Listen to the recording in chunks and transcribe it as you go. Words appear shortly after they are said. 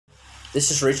This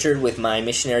is Richard with my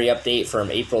missionary update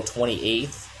from April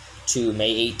 28th to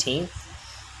May 18th.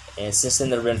 And since then,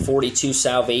 there have been 42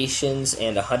 salvations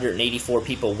and 184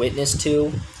 people witnessed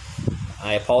to.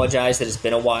 I apologize that it's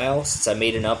been a while since I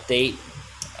made an update,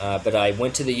 but I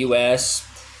went to the U.S.,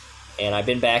 and I've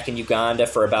been back in Uganda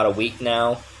for about a week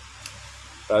now.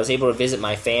 But I was able to visit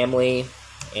my family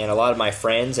and a lot of my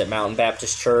friends at Mountain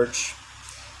Baptist Church,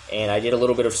 and I did a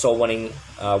little bit of soul winning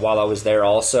while I was there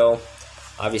also.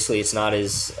 Obviously, it's not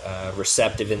as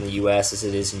receptive in the U.S. as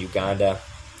it is in Uganda,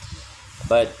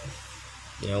 but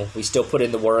we still put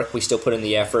in the work, we still put in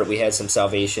the effort. We had some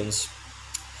salvations,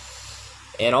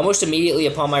 and almost immediately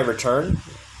upon my return,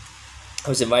 I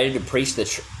was invited to preach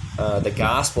the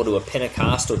gospel to a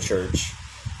Pentecostal church.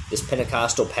 This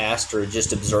Pentecostal pastor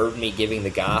just observed me giving the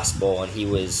gospel, and he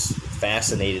was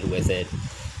fascinated with it.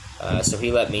 So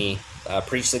he let me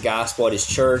preach the gospel at his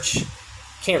church.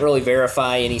 Can't really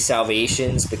verify any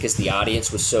salvations because the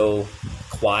audience was so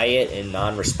quiet and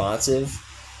non-responsive,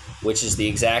 which is the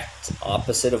exact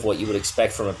opposite of what you would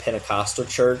expect from a Pentecostal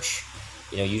church.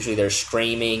 Usually they're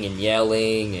screaming and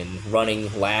yelling and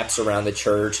running laps around the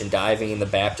church and diving in the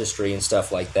baptistry and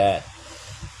stuff like that.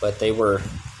 But they were,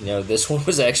 this one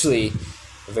was actually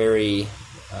very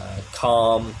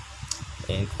calm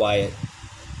and quiet.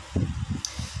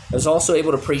 I was also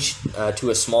able to preach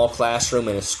to a small classroom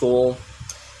in a school.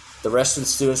 The rest of the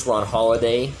students were on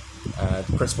holiday.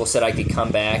 The principal said I could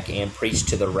come back and preach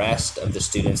to the rest of the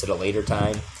students at a later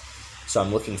time. So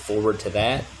I'm looking forward to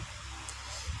that.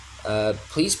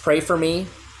 Please pray for me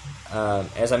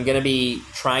as I'm going to be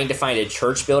trying to find a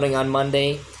church building on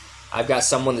Monday. I've got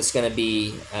someone that's going to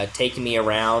be taking me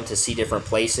around to see different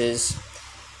places,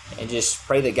 and just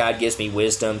pray that God gives me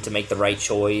wisdom to make the right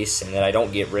choice and that I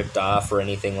don't get ripped off or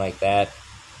anything like that.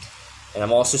 And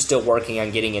I'm also still working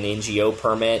on getting an NGO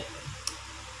permit.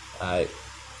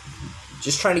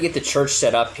 Just trying to get the church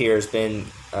set up here has been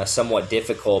somewhat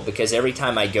difficult because every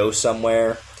time I go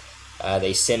somewhere,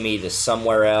 they send me to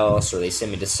somewhere else or they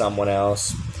send me to someone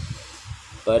else.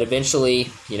 But eventually,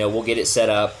 we'll get it set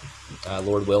up,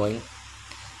 Lord willing.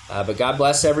 But God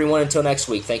bless everyone until next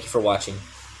week. Thank you for watching.